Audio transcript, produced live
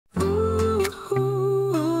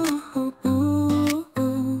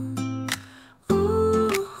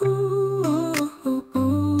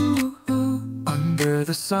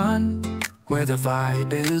where the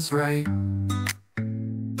vibe is right.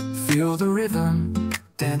 Feel the rhythm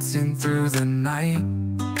dancing through the night.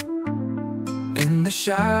 In the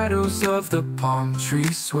shadows of the palm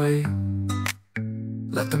tree sway.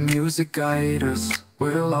 Let the music guide us,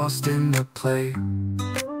 we're lost in the play.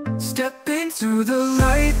 Step into the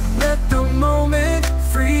light, let the moment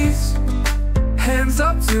freeze. Hands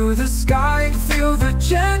up to the sky, feel the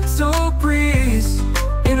gentle breeze.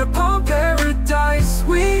 In a palm paradise,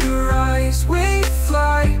 we rise, we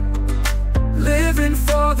fly. Living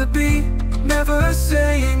for the beat, never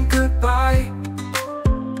saying goodbye.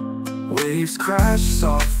 Waves crash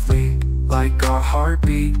softly, like our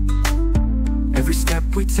heartbeat. Every step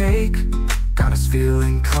we take, got us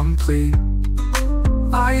feeling complete.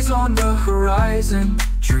 Eyes on the horizon,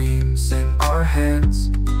 dreams in our hands.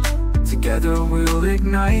 Together we'll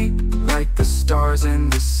ignite, like the stars in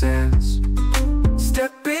the sands.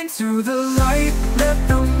 Step into the light, let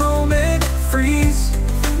the moment freeze.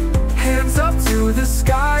 Hands up to the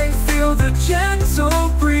sky, feel the gentle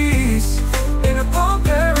breeze. In a palm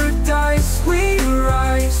paradise, we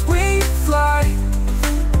rise, we fly.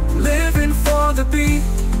 Living for the beat,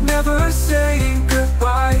 never saying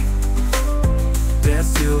goodbye.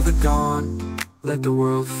 Dance till the dawn, let the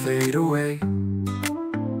world fade away.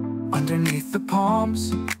 Underneath the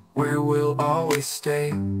palms, where we'll always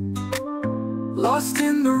stay. Lost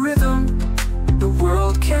in the rhythm, the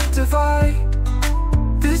world can't divide.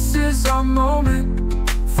 This is our moment,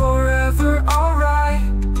 forever alright.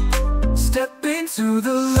 Step into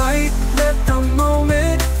the light, let the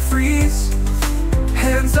moment freeze.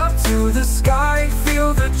 Hands up to the sky,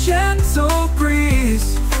 feel the gentle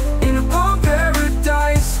breeze. In a palm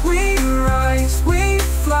paradise, we rise, we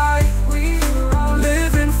fly.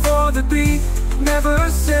 Living for the beat, never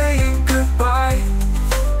saying goodbye.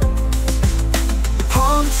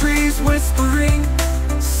 Palm trees whispering,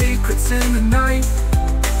 secrets in the night.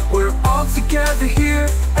 We're all together here,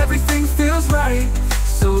 everything feels right.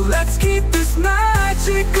 So let's keep this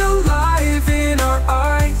magic alive in our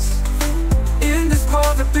eyes. In this part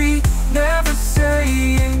of the beat, never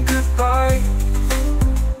saying goodbye.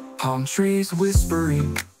 Palm trees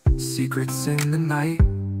whispering, secrets in the night.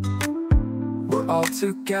 We're all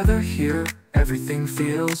together here, everything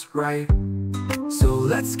feels right. So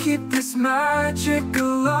let's keep this magic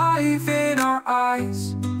alive in our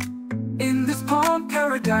eyes. In this palm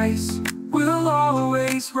paradise, we'll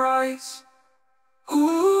always rise.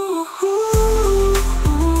 Ooh, ooh,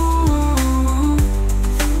 ooh,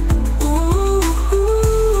 ooh, ooh.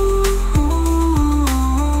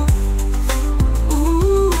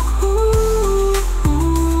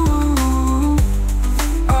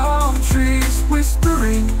 Palm trees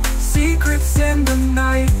whispering, secrets in the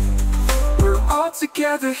night. We're all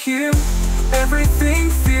together here, everything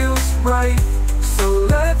feels right. So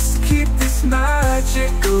let's keep this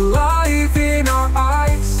magic alive in our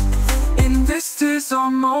eyes. And this is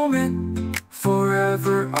our moment,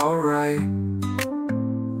 forever alright.